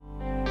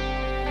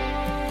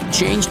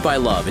Changed by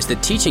Love is the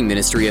teaching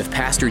ministry of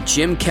Pastor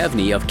Jim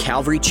Kevney of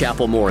Calvary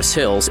Chapel, Morris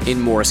Hills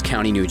in Morris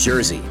County, New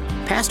Jersey.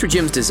 Pastor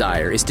Jim's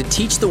desire is to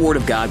teach the Word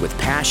of God with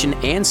passion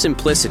and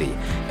simplicity,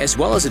 as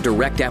well as a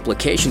direct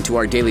application to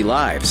our daily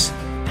lives.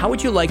 How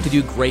would you like to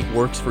do great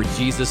works for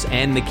Jesus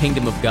and the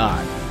kingdom of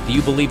God? Do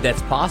you believe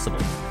that's possible?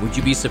 Would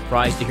you be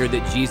surprised to hear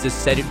that Jesus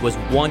said it was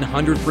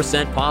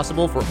 100%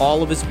 possible for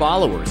all of his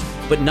followers,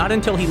 but not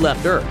until he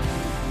left earth?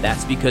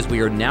 That's because we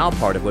are now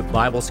part of what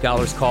Bible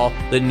scholars call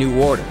the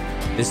New Order.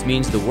 This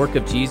means the work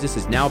of Jesus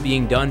is now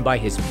being done by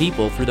his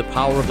people through the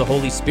power of the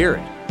Holy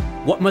Spirit.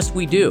 What must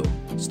we do?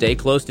 Stay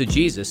close to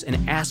Jesus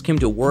and ask him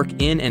to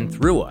work in and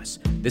through us.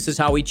 This is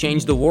how we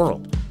change the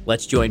world.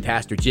 Let's join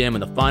Pastor Jim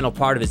in the final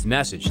part of his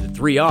message, the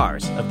 3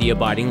 R's of the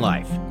abiding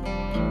life.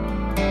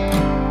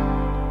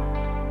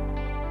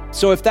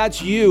 So if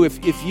that's you,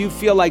 if you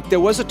feel like there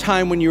was a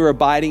time when you were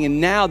abiding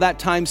and now that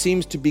time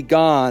seems to be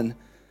gone,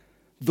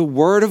 the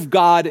Word of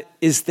God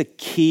is the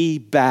key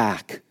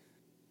back.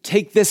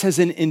 Take this as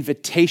an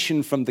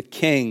invitation from the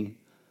King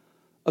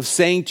of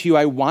saying to you,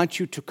 I want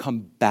you to come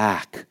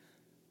back.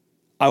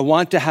 I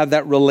want to have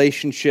that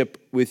relationship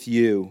with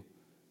you.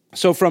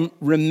 So from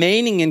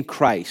remaining in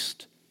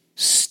Christ,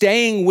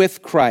 staying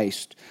with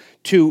Christ,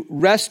 to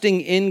resting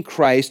in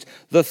Christ,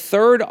 the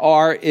third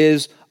R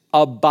is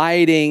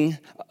abiding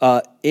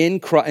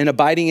in Christ. And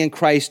abiding in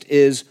Christ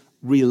is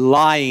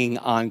relying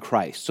on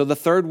Christ. So the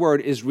third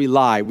word is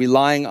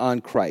relying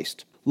on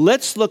Christ.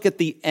 Let's look at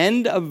the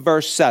end of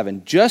verse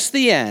 7, just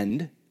the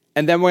end,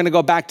 and then we're going to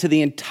go back to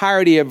the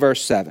entirety of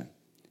verse 7.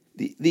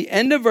 The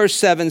end of verse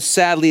 7,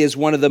 sadly, is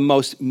one of the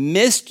most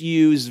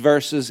misused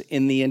verses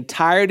in the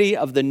entirety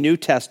of the New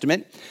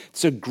Testament.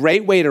 It's a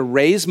great way to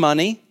raise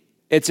money.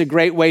 It's a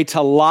great way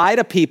to lie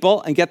to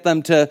people and get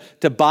them to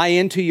buy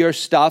into your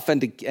stuff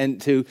and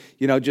to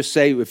just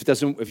say,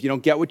 if you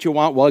don't get what you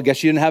want, well, I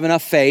guess you didn't have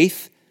enough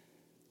faith.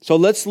 So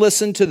let's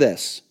listen to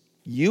this.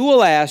 You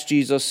will ask,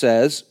 Jesus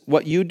says,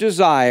 what you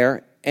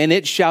desire, and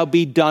it shall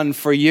be done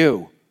for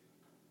you.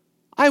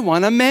 I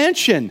want a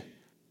mansion.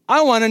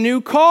 I want a new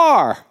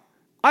car.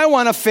 I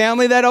want a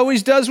family that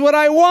always does what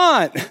I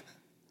want.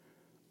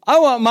 I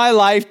want my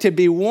life to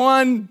be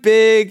one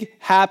big,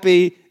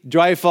 happy,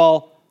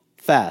 joyful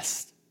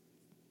fest.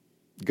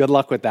 Good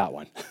luck with that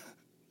one.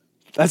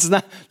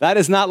 That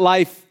is not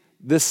life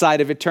this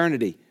side of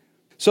eternity.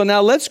 So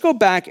now let's go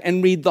back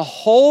and read the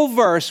whole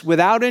verse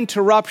without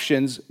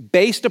interruptions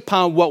based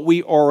upon what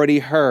we already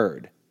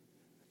heard.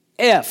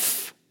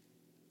 If.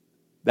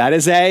 That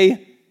is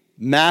a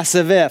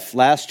massive if.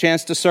 Last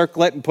chance to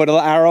circle it and put an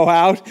arrow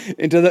out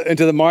into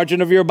the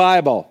margin of your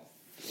Bible.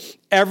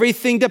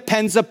 Everything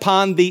depends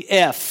upon the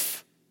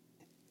if.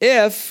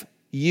 If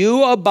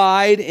you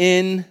abide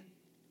in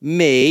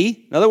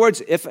me, in other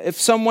words, if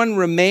someone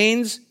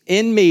remains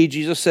in me,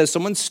 Jesus says,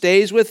 someone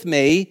stays with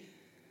me,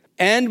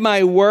 and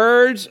my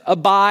words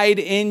abide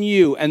in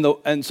you.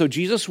 And so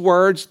Jesus'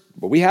 words,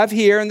 what we have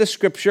here in the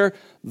scripture,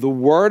 the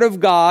word of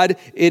God,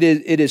 it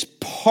is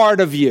part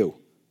of you.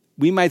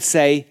 We might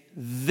say,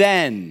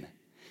 then.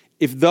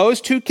 If those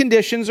two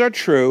conditions are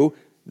true,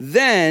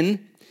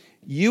 then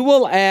you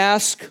will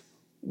ask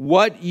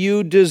what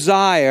you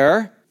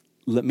desire.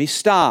 Let me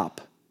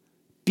stop.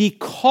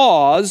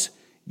 Because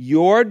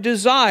your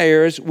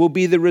desires will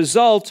be the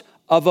result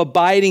of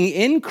abiding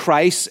in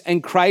Christ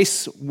and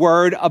Christ's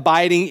word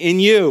abiding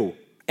in you.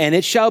 And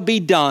it shall be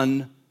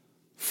done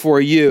for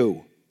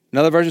you.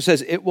 Another version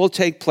says, it will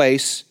take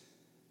place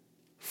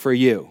for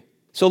you.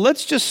 So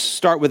let's just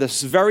start with a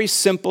very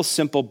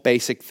simple,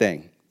 basic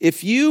thing.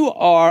 If you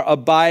are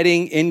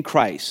abiding in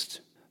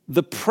Christ,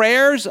 the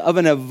prayers of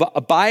an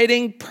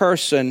abiding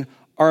person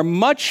are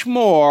much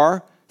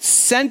more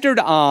centered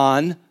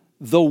on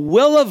the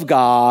will of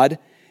God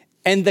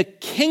and the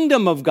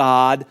kingdom of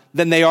God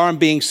than they are on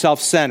being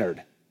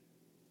self-centered.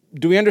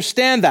 Do we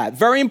understand that?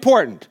 Very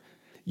important.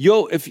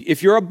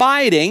 If you're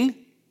abiding,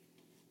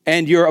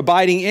 and you're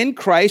abiding in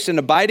Christ and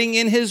abiding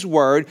in his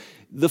word,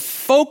 the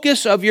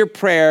focus of your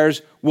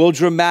prayers will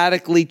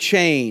dramatically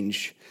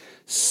change.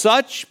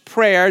 Such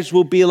prayers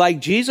will be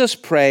like Jesus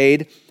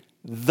prayed,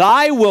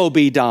 thy will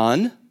be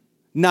done,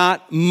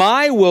 not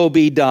my will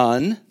be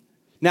done.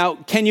 Now,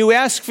 can you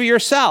ask for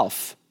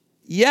yourself?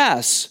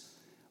 Yes.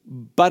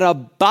 But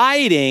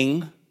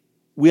abiding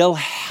will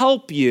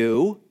help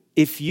you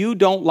if you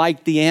don't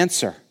like the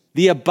answer.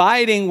 The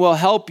abiding will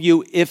help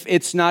you if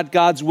it's not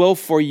God's will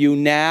for you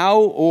now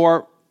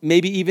or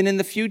maybe even in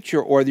the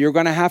future, or you're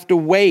going to have to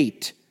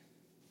wait.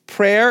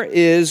 Prayer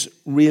is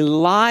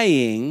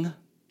relying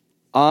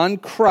on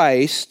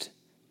Christ,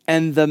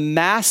 and the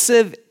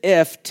massive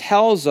if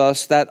tells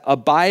us that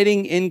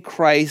abiding in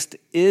Christ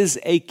is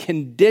a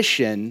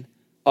condition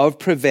of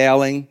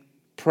prevailing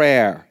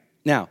prayer.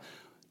 Now,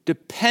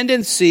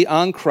 dependency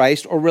on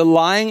Christ or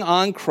relying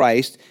on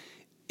Christ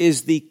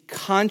is the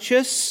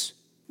conscious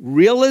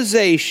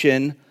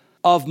realization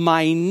of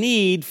my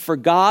need for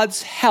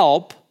God's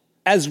help,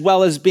 as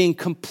well as being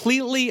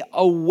completely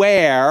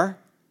aware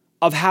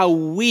of how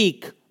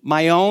weak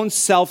my own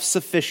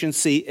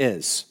self-sufficiency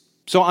is.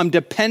 So I'm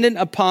dependent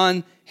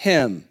upon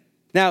him.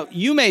 Now,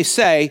 you may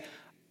say,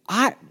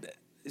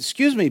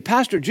 excuse me,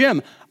 Pastor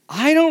Jim,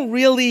 I don't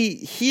really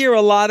hear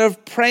a lot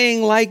of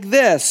praying like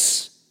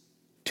this.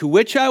 To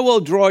which I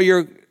will draw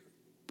your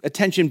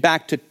attention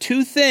back to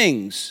two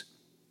things.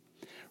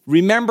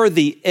 Remember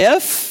the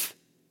if,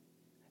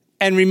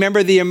 and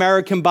remember the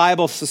American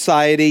Bible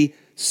Society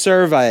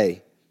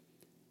survey.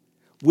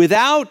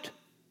 Without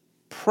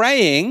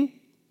praying,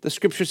 the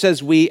scripture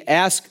says we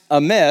ask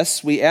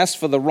amiss, we ask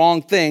for the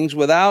wrong things.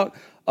 Without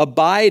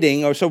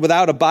abiding,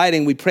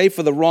 we pray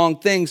for the wrong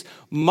things.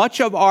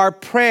 Much of our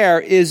prayer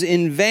is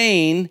in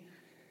vain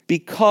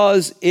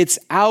because it's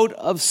out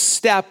of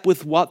step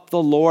with what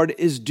the Lord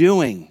is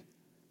doing.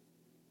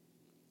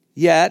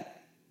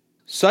 Yet,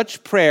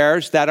 such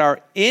prayers that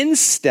are in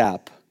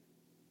step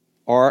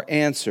are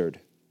answered.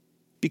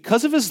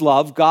 Because of his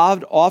love,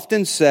 God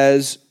often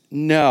says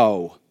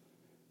no.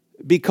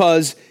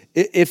 Because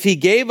if he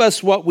gave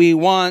us what we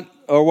want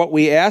or what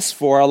we ask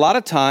for, a lot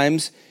of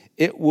times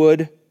it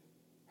would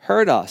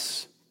hurt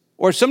us.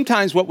 Or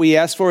sometimes what we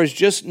ask for is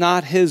just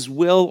not his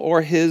will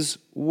or his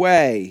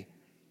way.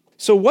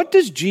 So what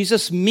does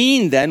Jesus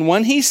mean then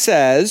when he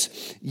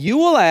says, you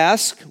will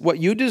ask what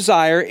you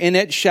desire and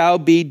it shall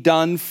be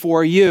done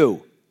for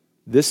you?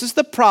 This is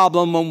the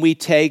problem when we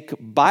take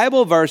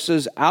Bible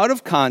verses out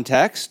of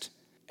context,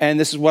 and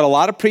this is what a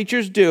lot of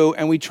preachers do,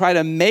 and we try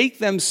to make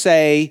them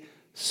say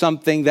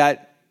something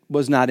that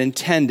was not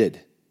intended.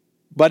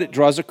 But it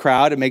draws a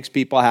crowd, it makes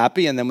people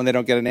happy, and then when they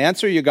don't get an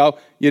answer, you go,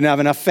 you didn't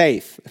have enough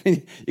faith.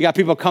 You got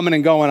people coming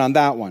and going on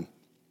that one.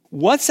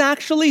 What's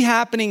actually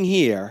happening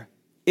here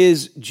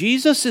is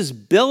Jesus is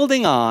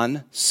building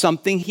on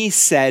something he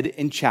said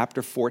in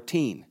chapter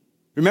 14.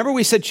 Remember,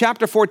 we said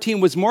chapter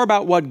 14 was more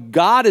about what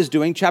God is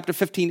doing. Chapter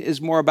 15 is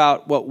more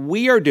about what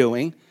we are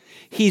doing.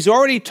 He's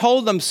already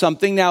told them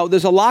something. Now,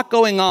 there's a lot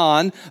going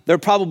on. They're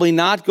probably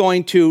not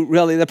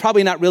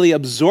really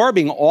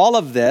absorbing all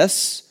of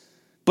this,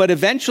 but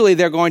eventually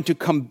they're going to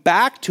come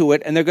back to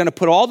it and they're going to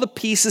put all the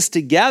pieces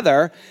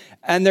together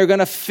and they're going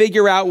to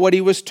figure out what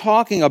he was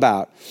talking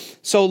about.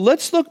 So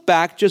let's look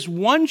back just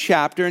one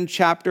chapter in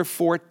chapter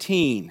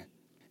 14,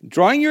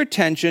 drawing your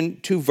attention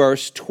to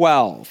verse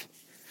 12.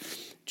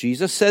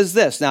 Jesus says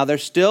this. Now, they're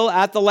still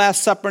at the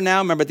Last Supper now.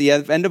 Remember, at the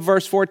end of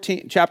verse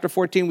 14, chapter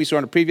 14, we saw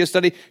in a previous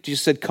study,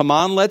 Jesus said, come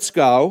on, let's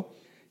go.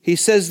 He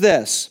says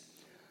this,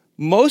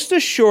 most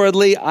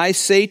assuredly, I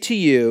say to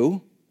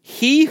you,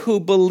 he who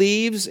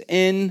believes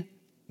in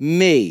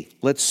me.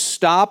 Let's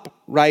stop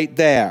right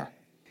there.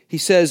 He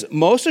says,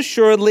 most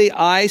assuredly,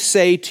 I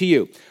say to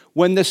you.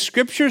 When the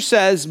scripture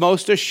says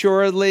most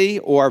assuredly,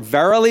 or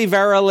verily,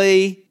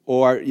 verily,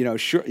 or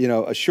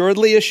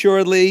assuredly,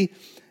 assuredly,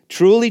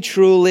 truly,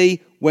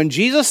 truly, when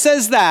Jesus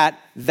says that,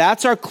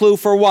 that's our clue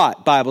for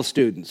what, Bible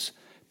students?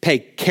 Pay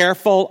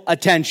careful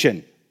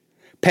attention.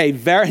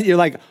 You're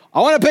like,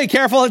 I want to pay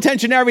careful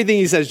attention to everything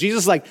he says.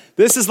 Jesus is like,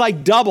 this is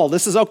like double.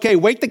 This is okay.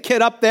 Wake the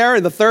kid up there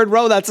in the third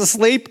row that's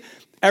asleep.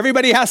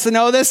 Everybody has to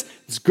know this.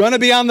 It's going to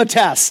be on the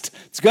test.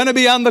 It's going to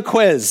be on the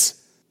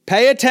quiz.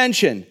 Pay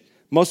attention.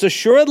 Most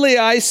assuredly,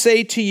 I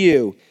say to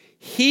you,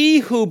 he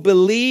who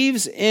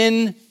believes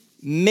in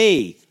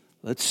me.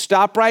 Let's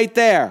stop right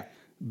there.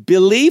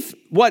 Belief,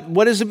 what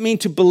does it mean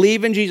to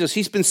believe in Jesus?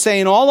 He's been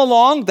saying all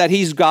along that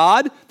he's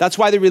God. That's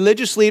why the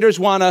religious leaders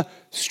want to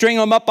string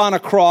him up on a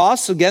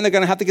cross. Again, they're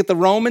going to have to get the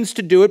Romans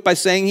to do it by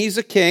saying he's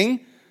a king.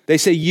 They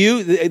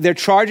say they're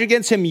charged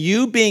against him,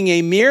 you being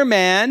a mere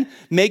man,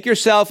 make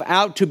yourself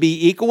out to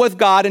be equal with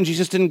God. And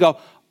Jesus didn't go,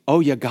 oh,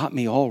 you got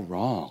me all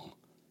wrong.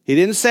 He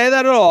didn't say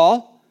that at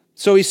all.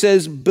 So he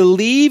says,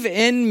 believe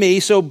in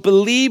me. So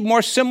believe,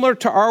 more similar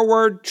to our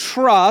word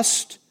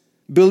trust.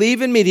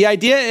 Believe in me. The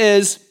idea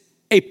is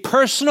a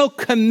personal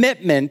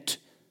commitment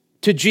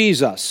to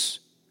Jesus.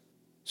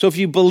 So if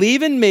you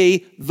believe in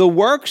me, the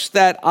works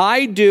that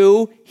I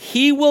do,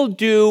 he will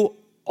do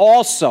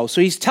also.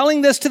 So he's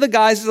telling this to the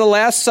guys at the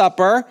Last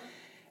Supper.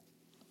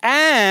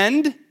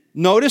 And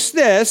notice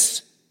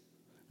this,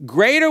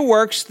 greater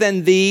works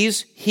than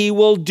these he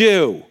will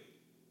do.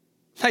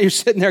 Now you're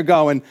sitting there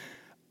going,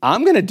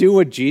 I'm going to do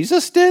what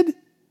Jesus did?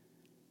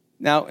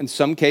 Now, in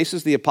some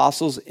cases, the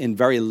apostles in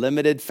very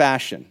limited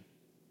fashion.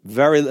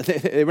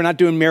 They were not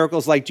doing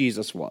miracles like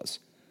Jesus was.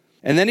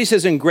 And then he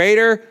says, in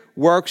greater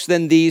works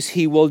than these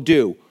he will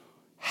do.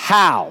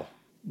 How?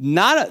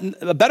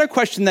 A better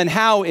question than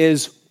how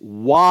is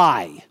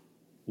why?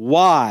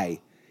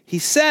 Why? He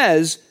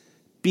says,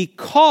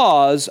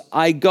 because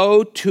I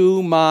go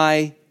to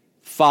my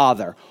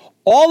Father.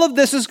 All of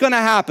this is going to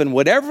happen.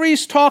 Whatever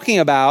he's talking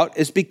about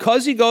is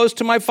because he goes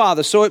to my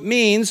Father. So it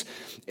means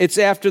it's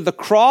after the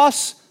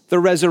cross, the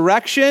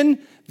resurrection,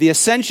 the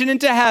ascension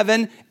into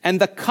heaven, and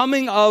the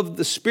coming of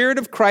the Spirit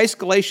of Christ,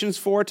 Galatians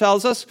 4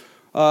 tells us,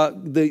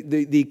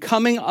 the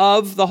coming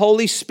of the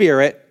Holy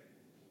Spirit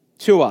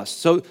to us.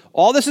 So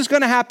all this is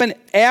going to happen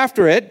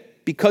after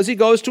it because he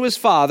goes to his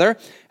Father.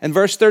 And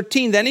verse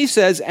 13, then he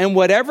says, and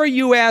whatever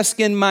you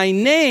ask in my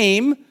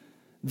name,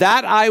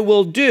 that I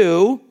will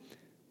do.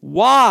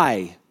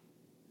 Why?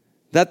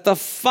 That the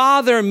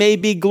Father may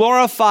be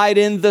glorified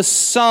in the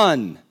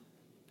Son.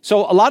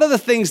 So a lot of the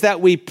things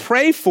that we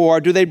pray for,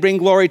 do they bring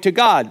glory to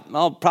God?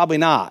 Well, probably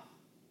not.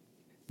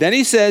 Then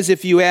he says,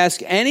 if you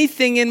ask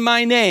anything in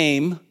my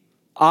name,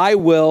 I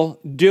will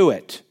do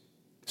it.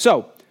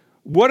 So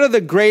what are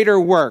the greater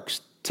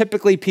works?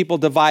 Typically, people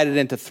divide it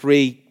into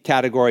three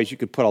categories. You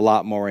could put a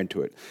lot more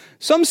into it.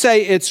 Some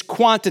say it's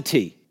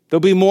quantity.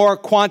 There'll be more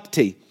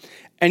quantity.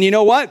 And you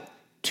know what?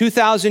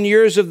 2,000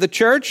 years of the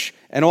church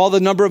and all the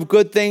number of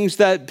good things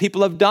that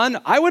people have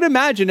done, I would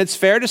imagine it's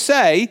fair to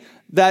say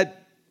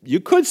that you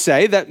could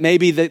say that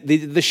maybe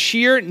the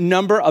sheer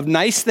number of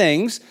nice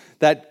things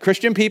that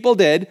Christian people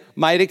did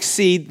might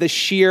exceed the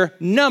sheer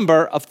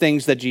number of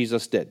things that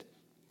Jesus did.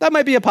 That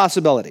might be a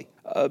possibility.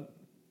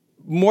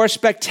 More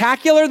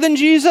spectacular than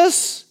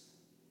Jesus?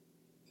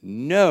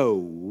 No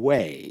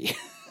way.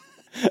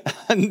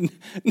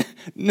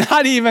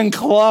 Not even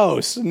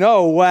close.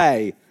 No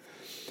way.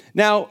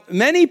 Now,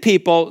 many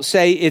people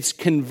say it's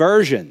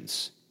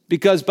conversions,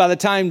 because by the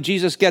time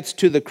Jesus gets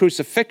to the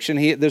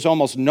crucifixion, there's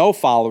almost no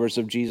followers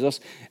of Jesus,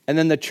 and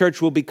then the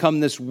church will become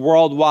this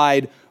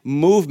worldwide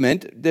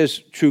movement. There's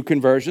true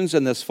conversions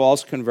and there's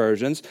false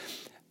conversions.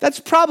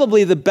 That's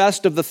probably the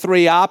best of the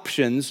three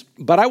options,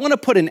 but I want to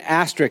put an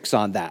asterisk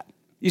on that.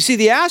 You see,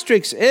 the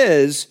asterisk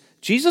is,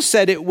 Jesus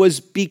said it was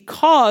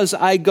because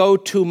I go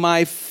to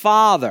my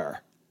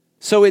Father.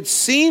 So it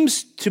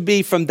seems to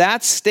be from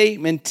that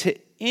statement to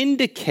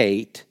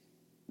indicate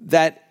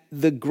that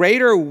the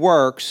greater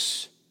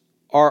works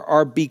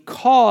are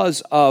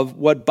because of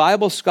what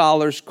Bible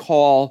scholars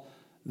call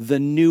the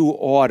new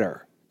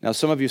order. Now,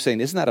 some of you are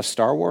saying, isn't that a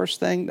Star Wars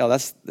thing? No,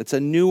 it's a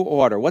new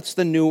order. What's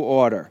the new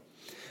order?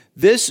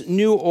 This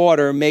new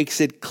order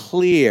makes it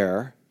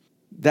clear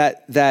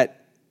that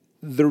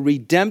the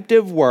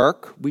redemptive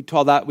work, we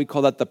call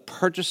that the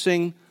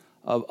purchasing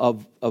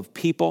of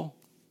people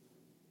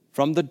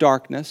from the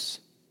darkness.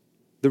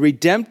 The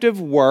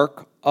redemptive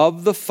work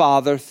of the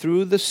Father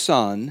through the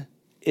Son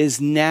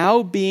is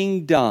now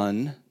being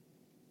done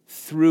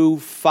through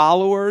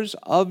followers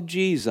of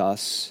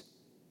Jesus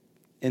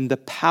in the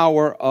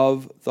power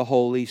of the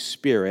Holy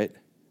Spirit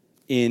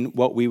in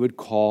what we would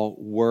call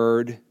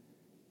word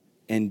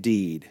and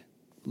deed.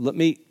 Let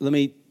me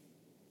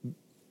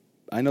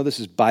I know this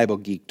is Bible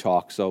geek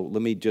talk, so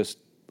let me just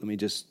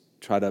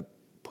try to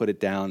put it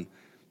down,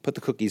 put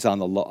the cookies on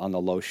the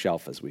low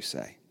shelf, as we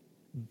say.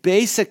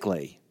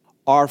 Basically,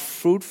 our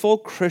fruitful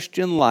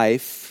Christian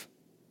life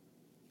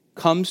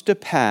comes to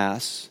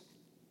pass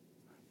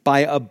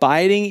by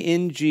abiding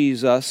in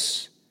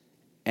Jesus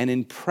and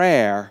in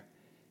prayer,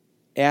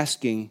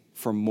 asking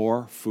for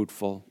more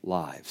fruitful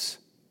lives.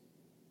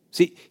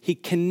 See, he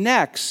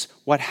connects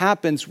what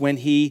happens when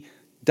he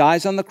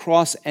dies on the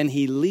cross and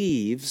he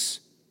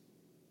leaves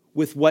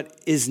with what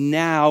is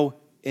now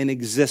in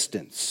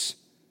existence.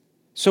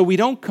 So we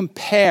don't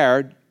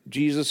compare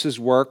Jesus'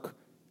 work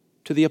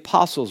to the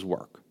apostles'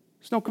 work.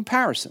 There's no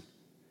comparison.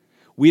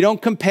 We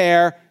don't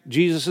compare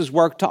Jesus'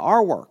 work to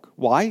our work.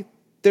 Why?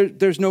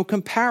 There's no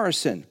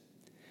comparison.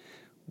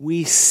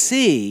 We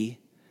see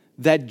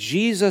that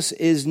Jesus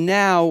is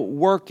now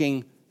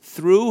working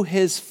through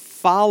his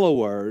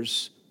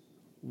followers.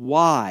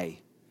 Why?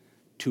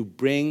 To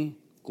bring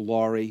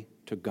glory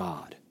to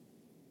God.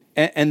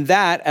 And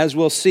that, as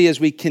we'll see as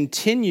we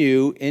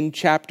continue in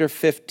chapter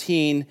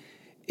 15,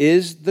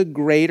 is the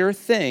greater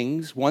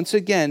things, once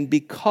again,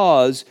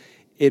 because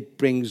it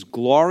brings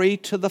glory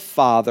to the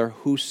Father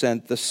who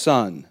sent the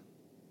Son.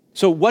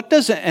 So what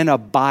does an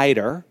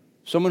abider,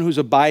 someone who's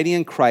abiding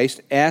in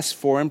Christ, ask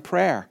for in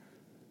prayer?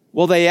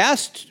 Well, they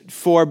asked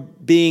for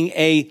being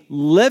a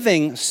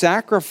living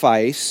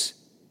sacrifice,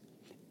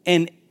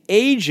 an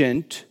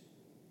agent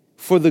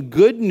for the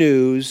good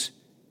news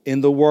in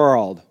the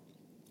world.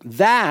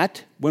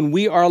 That, when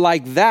we are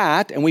like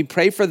that, and we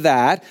pray for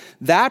that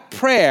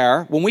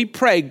prayer, when we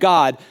pray,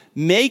 God,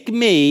 make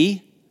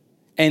me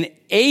an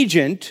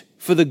agent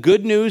for the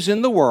good news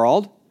in the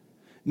world,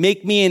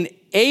 make me an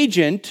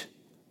agent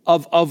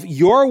of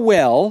your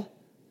will,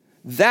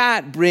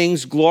 that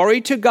brings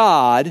glory to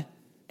God,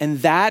 and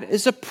that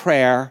is a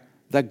prayer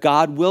that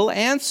God will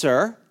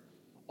answer,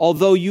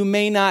 although you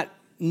may not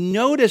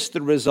notice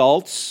the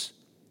results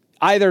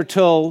either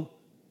till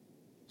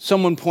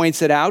someone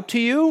points it out to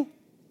you,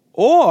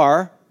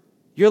 or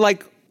you're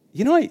like,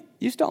 I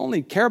used to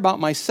only care about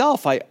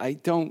myself. I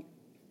don't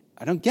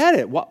get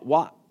it.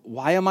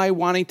 Why am I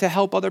wanting to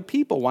help other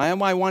people? Why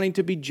am I wanting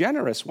to be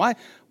generous?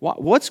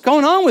 What's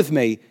going on with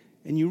me?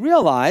 And you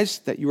realize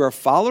that you are a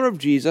follower of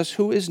Jesus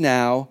who is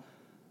now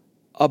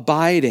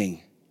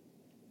abiding.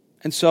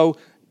 And so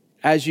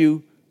as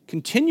you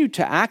continue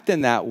to act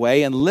in that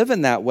way and live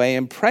in that way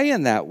and pray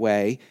in that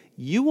way,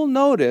 you will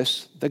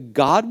notice that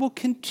God will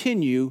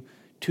continue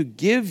to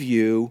give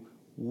you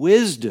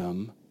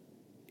wisdom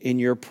in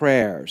your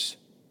prayers.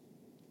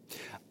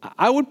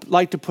 I would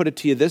like to put it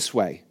to you this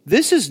way.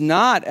 This is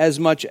not as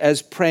much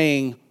as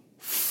praying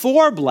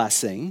for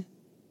blessing.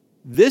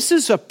 This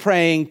is a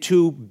praying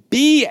to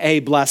be a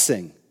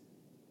blessing.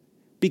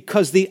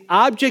 Because the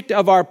object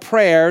of our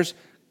prayers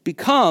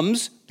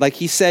becomes, like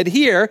he said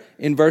here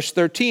in verse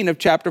 13 of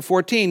chapter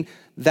 14,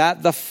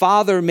 that the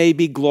Father may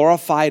be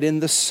glorified in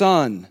the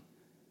Son.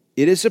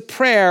 It is a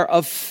prayer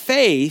of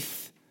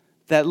faith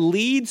that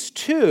leads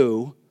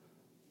to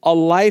a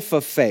life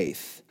of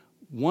faith.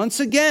 Once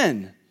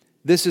again,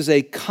 this is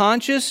a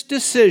conscious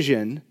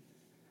decision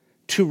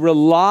to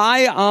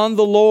rely on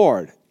the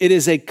Lord. It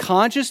is a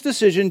conscious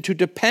decision to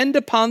depend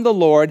upon the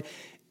Lord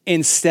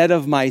instead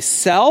of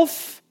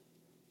myself,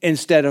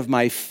 instead of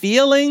my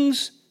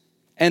feelings,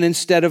 and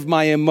instead of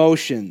my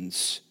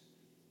emotions.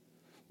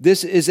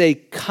 This is a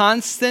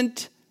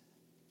conscious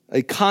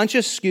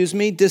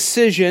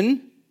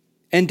decision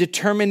and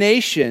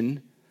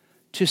determination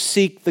to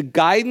seek the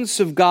guidance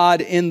of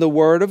God in the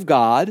Word of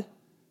God,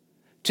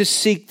 to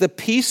seek the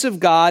peace of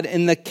God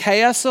in the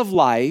chaos of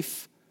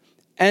life,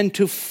 and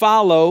to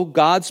follow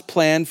God's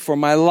plan for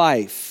my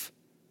life.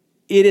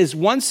 It is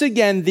once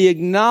again the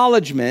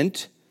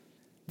acknowledgement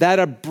that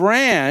a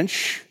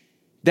branch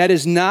that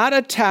is not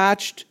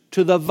attached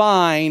to the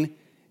vine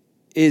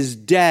is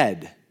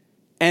dead.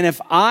 And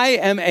if I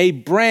am a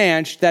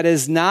branch that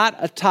is not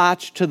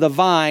attached to the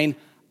vine,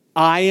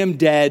 I am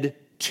dead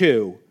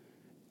too.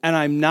 And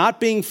I'm not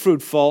being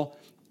fruitful,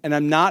 and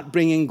I'm not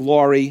bringing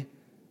glory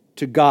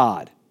to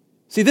God.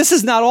 See, this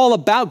is not all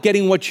about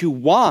getting what you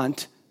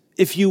want.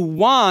 If you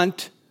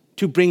want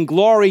to bring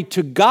glory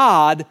to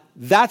God,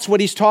 that's what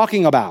he's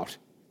talking about.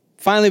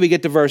 Finally, we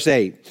get to verse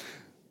 8.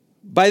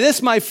 By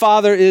this my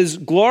Father is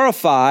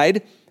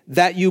glorified,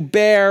 that you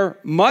bear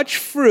much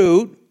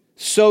fruit,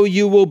 so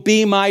you will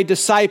be my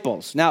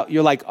disciples. Now,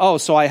 you're like, oh,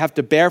 so I have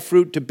to bear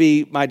fruit to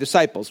be my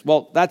disciples.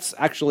 Well, that's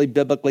actually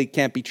biblically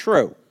can't be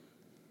true.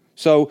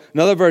 So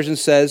another version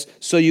says,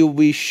 so you will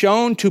be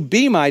shown to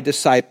be my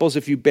disciples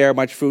if you bear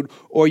much fruit,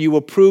 or you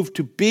will prove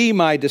to be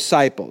my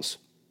disciples.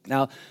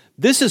 Now,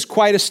 this is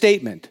quite a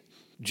statement.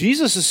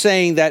 Jesus is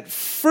saying that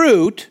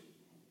fruit,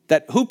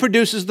 that who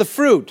produces the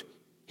fruit?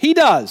 He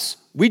does.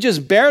 We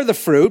just bear the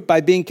fruit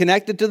by being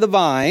connected to the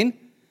vine.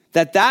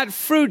 That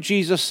fruit,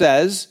 Jesus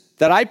says,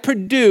 that I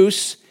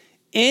produce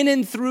in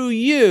and through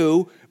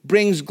you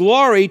brings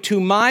glory to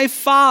my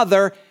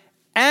Father,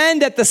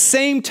 and at the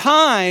same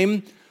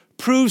time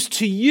proves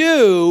to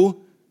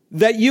you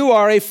that you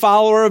are a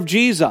follower of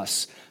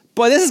Jesus.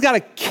 Boy, this has got to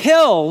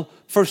kill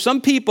for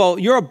some people.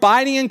 You're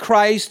abiding in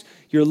Christ.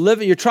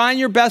 You're trying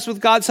your best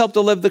with God's help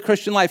to live the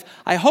Christian life.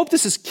 I hope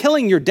this is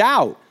killing your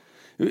doubt.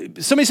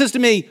 Somebody says to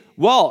me,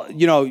 well,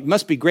 it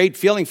must be great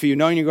feeling for you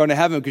knowing you're going to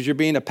heaven because you're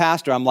being a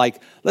pastor. I'm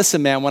like,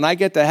 listen, man, when I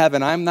get to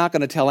heaven, I'm not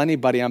going to tell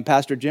anybody I'm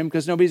Pastor Jim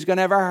because nobody's going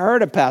to ever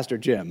heard of Pastor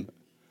Jim.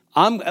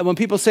 When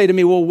people say to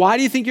me, well, why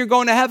do you think you're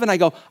going to heaven? I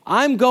go,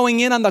 I'm going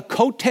in on the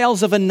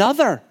coattails of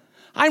another.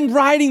 I'm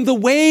riding the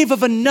wave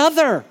of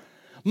another.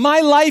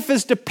 My life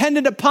is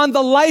dependent upon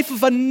the life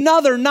of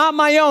another, not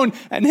my own.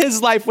 And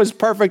his life was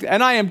perfect,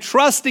 and I am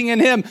trusting in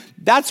him.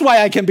 That's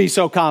why I can be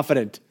so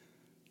confident.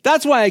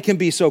 That's why I can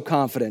be so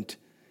confident.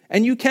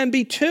 And you can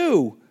be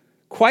too.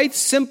 Quite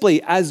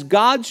simply, as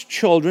God's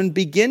children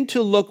begin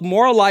to look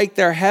more like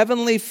their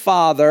heavenly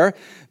Father,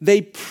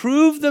 they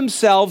prove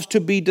themselves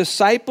to be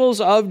disciples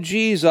of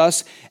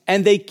Jesus,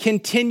 and they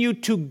continue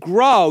to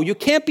grow. You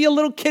can't be a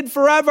little kid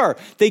forever.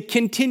 They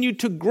continue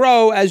to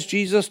grow as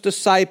Jesus'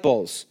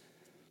 disciples.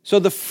 So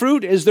the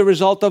fruit is the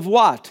result of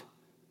what?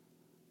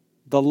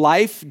 The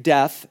life,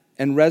 death,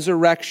 and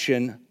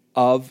resurrection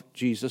of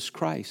Jesus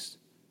Christ.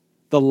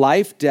 The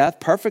life, death,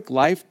 perfect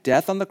life,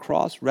 death on the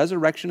cross,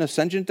 resurrection,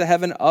 ascension to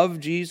heaven of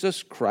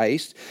Jesus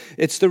Christ.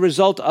 It's the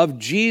result of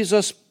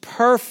Jesus'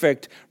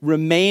 perfect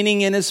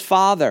remaining in his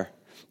Father,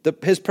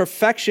 his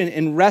perfection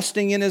in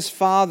resting in his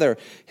Father,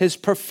 his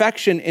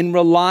perfection in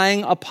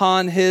relying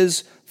upon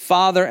his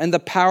Father and the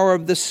power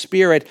of the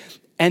Spirit.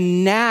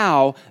 And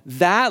now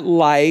that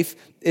life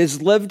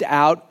is lived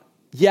out,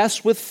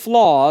 yes, with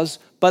flaws,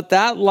 but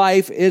that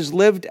life is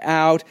lived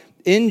out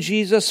in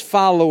Jesus'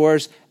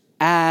 followers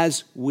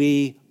as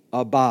we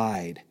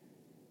abide.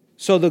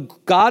 So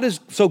God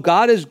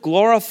is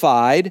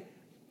glorified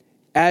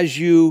as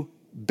you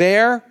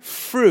bear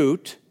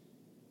fruit,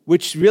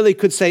 which really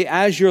could say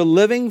as you're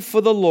living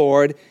for the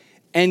Lord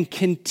and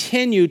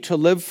continue to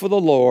live for the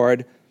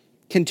Lord,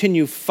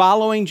 continue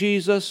following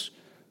Jesus,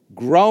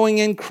 growing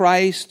in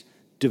Christ,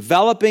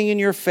 developing in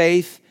your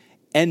faith,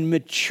 and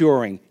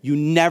maturing. You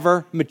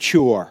never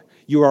mature.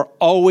 You are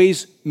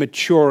always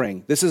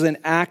maturing. This is an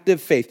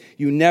active faith.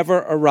 You never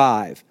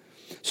arrive.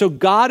 So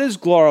God is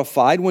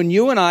glorified when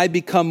you and I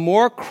become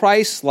more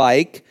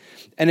Christ-like,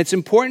 and it's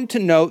important to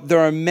note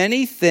there are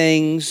many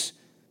things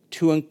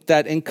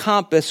that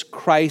encompass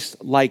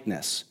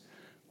Christ-likeness.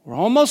 We're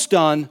almost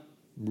done.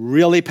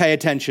 Really pay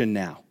attention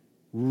now.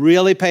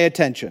 Really pay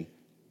attention.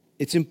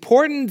 It's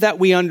important that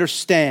we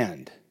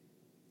understand,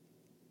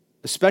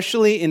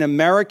 especially in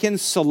American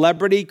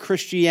celebrity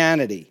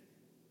Christianity,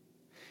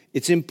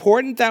 it's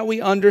important that we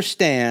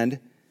understand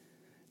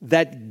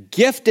that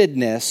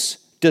giftedness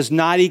does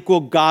not equal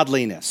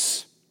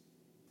godliness.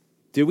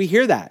 Did we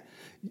hear that?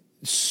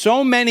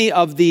 So many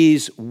of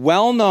these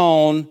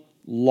well-known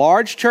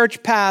large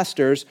church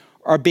pastors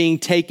are being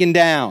taken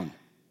down.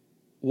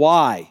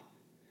 Why?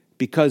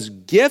 Because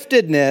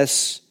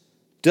giftedness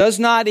does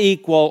not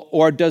equal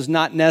or does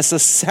not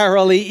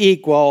necessarily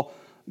equal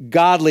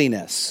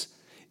godliness.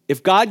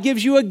 If God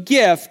gives you a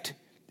gift,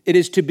 it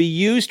is to be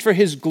used for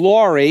his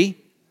glory,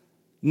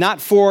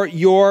 not for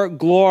your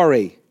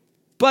glory.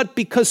 But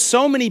because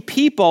so many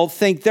people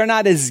think they're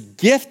not as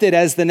gifted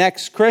as the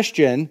next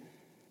Christian,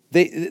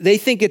 they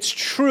think it's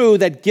true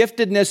that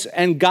giftedness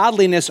and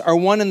godliness are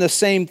one and the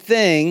same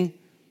thing,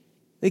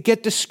 they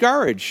get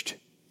discouraged.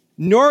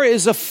 Nor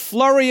is a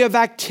flurry of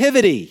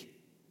activity.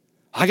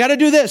 I got to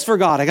do this for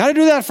God. I got to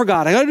do that for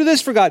God. I got to do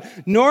this for God.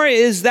 Nor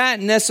is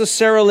that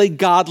necessarily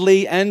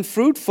godly and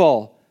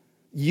fruitful.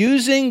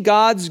 Using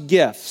God's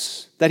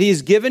gifts that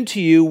he's given to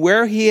you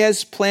where he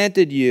has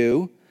planted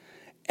you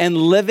and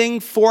living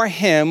for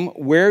him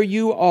where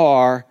you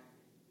are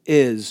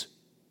is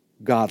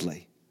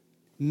godly.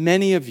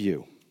 Many of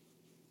you,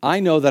 I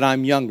know that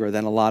I'm younger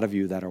than a lot of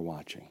you that are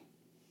watching.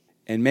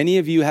 And many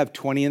of you have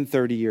 20 and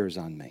 30 years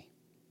on me.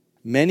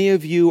 Many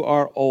of you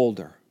are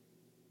older,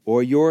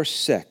 or you're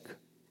sick,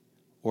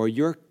 or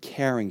you're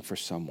caring for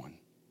someone.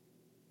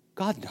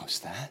 God knows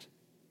that.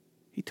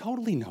 He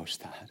totally knows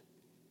that.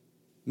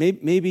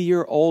 Maybe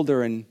you're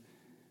older and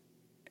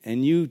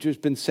you've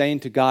just been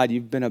saying to God,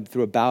 you've been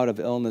through a bout of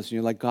illness, and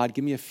you're like, God,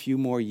 give me a few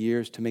more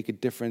years to make a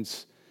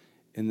difference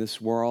in this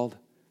world.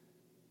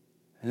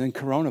 And then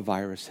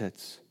coronavirus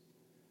hits.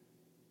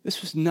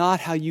 This was not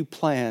how you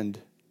planned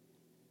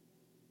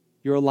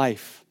your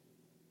life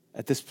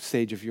at this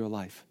stage of your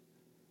life.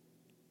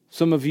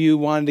 Some of you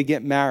wanted to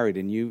get married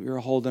and you're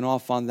holding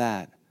off on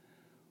that.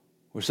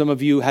 Or some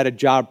of you had a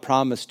job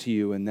promised to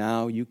you and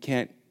now you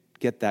can't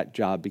get that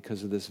job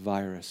because of this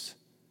virus.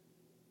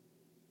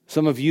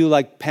 Some of you,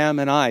 like Pam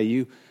and I,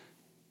 you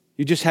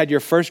just had your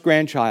first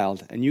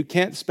grandchild and you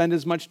can't spend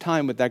as much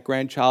time with that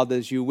grandchild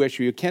as you wish,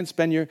 or you can't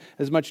spend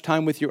as much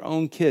time with your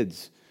own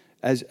kids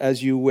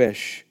as you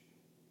wish.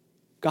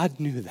 God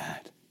knew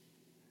that.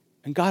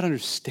 And God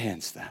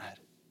understands that.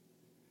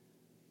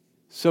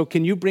 So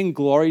can you bring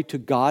glory to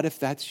God if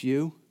that's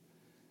you?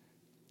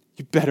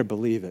 You better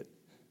believe it.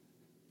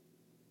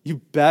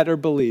 You better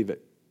believe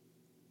it.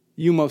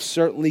 You most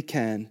certainly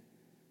can.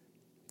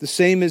 The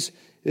same is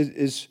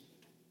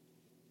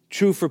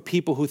true for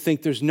people who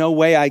think there's no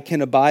way I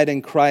can abide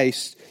in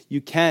Christ.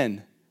 You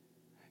can.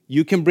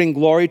 You can bring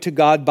glory to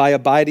God by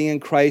abiding in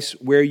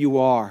Christ where you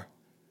are.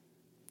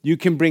 You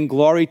can bring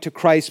glory to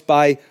Christ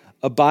by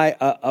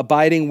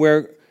abiding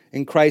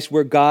in Christ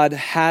where God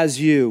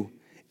has you,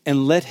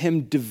 and let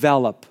him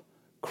develop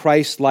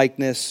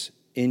Christ-likeness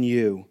in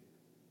you.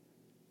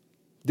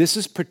 This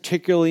is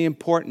particularly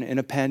important in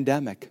a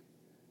pandemic.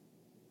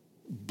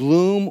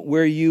 Bloom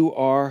where you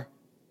are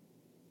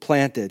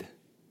planted.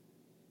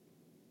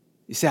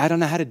 You say, I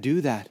don't know how to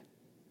do that.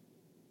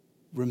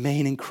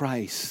 Remain in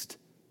Christ.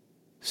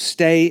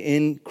 Stay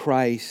in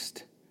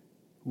Christ.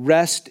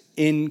 Rest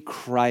in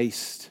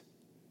Christ.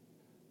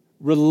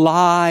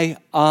 Rely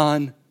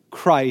on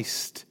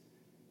Christ.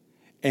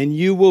 And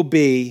you will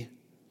be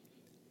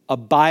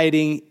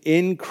abiding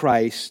in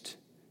Christ,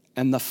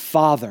 and the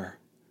Father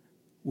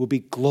will be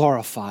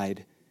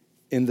glorified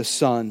in the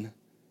Son.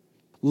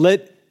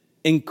 Let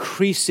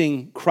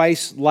increasing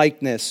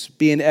Christ-likeness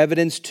be an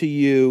evidence to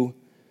you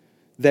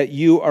that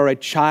you are a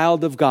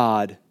child of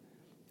God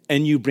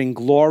and you bring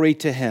glory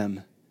to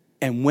him.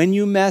 And when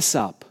you mess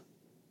up,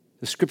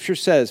 the scripture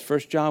says, 1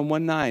 John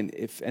 1:9,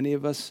 if any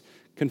of us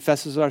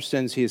confesses our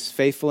sins, he is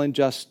faithful and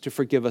just to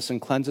forgive us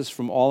and cleanse us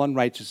from all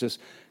unrighteousness.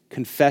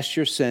 Confess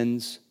your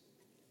sins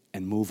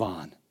and move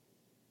on.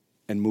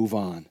 And move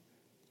on.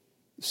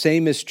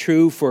 Same is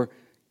true for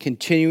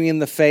continuing in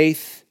the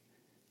faith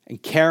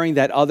and caring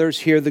that others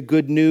hear the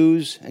good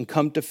news and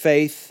come to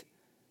faith.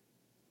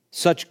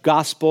 Such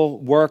gospel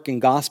work and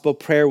gospel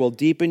prayer will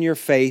deepen your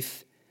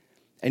faith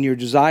and your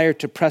desire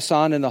to press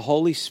on in the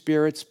Holy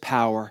Spirit's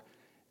power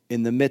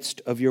in the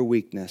midst of your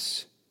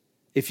weakness.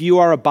 If you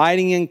are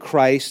abiding in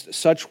Christ,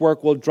 such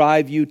work will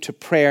drive you to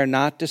prayer,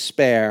 not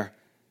despair,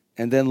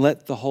 and then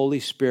let the Holy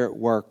Spirit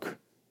work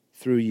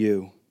through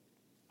you.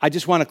 I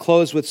just want to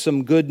close with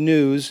some good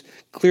news.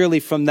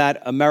 Clearly from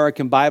that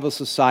American Bible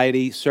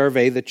Society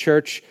survey, the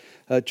church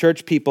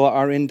people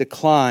are in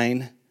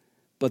decline,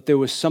 but there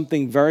was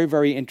something very,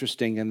 very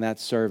interesting in that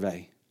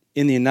survey.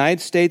 In the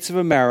United States of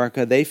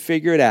America, they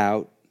figured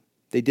out,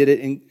 they did it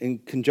in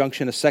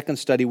conjunction, a second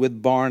study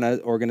with Barna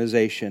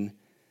organization,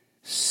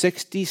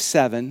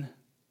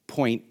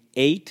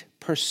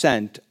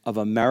 67.8% of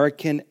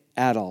American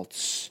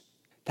adults,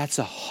 that's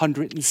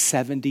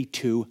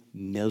 172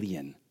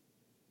 million,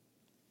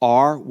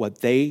 are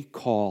what they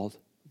called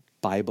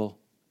Bible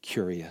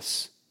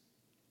curious.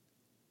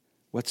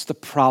 What's the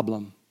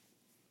problem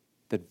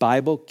that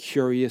Bible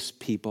curious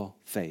people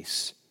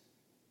face?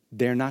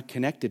 They're not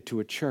connected to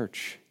a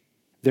church.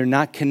 They're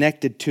not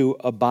connected to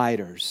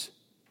abiders.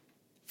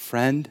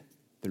 Friend,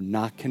 they're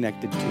not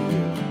connected to you,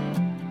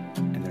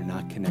 and they're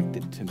not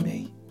connected to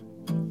me.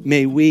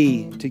 May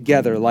we,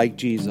 together, like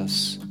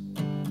Jesus,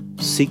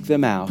 seek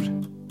them out,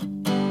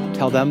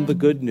 tell them the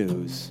good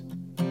news,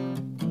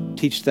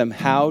 teach them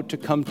how to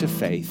come to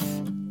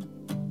faith,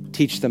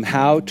 teach them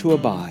how to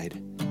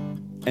abide,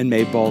 And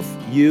may both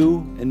you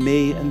and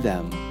me and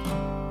them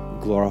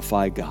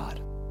glorify God.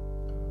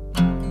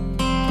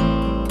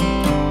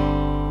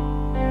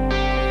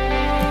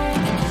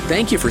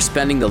 Thank you for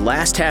spending the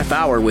last half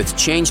hour with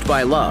Changed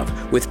by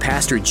Love with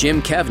Pastor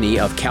Jim Kevney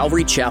of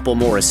Calvary Chapel,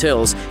 Morris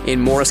Hills in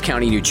Morris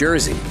County, New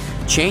Jersey.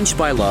 Changed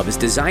by Love is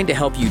designed to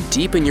help you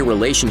deepen your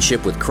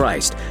relationship with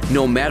Christ,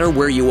 no matter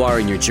where you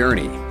are in your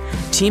journey.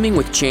 Teaming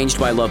with Changed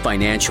by Love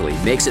financially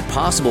makes it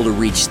possible to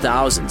reach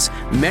thousands,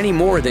 many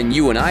more than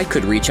you and I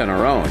could reach on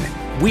our own.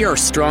 We are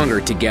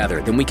stronger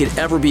together than we could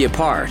ever be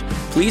apart.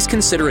 Please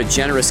consider a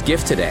generous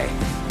gift today.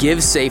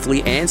 Give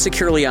safely and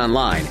securely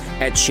online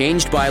at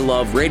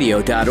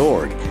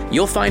changedbyloveradio.org.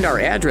 You'll find our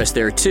address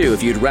there too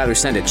if you'd rather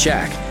send a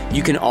check.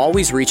 You can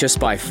always reach us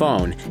by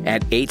phone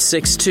at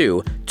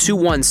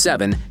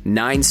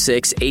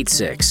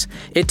 862-217-9686.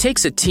 It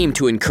takes a team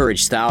to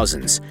encourage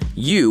thousands.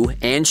 You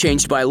and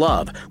Changed by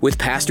Love with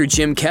Pastor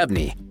Jim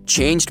Kevney.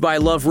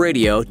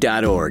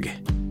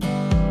 changedbyloveradio.org.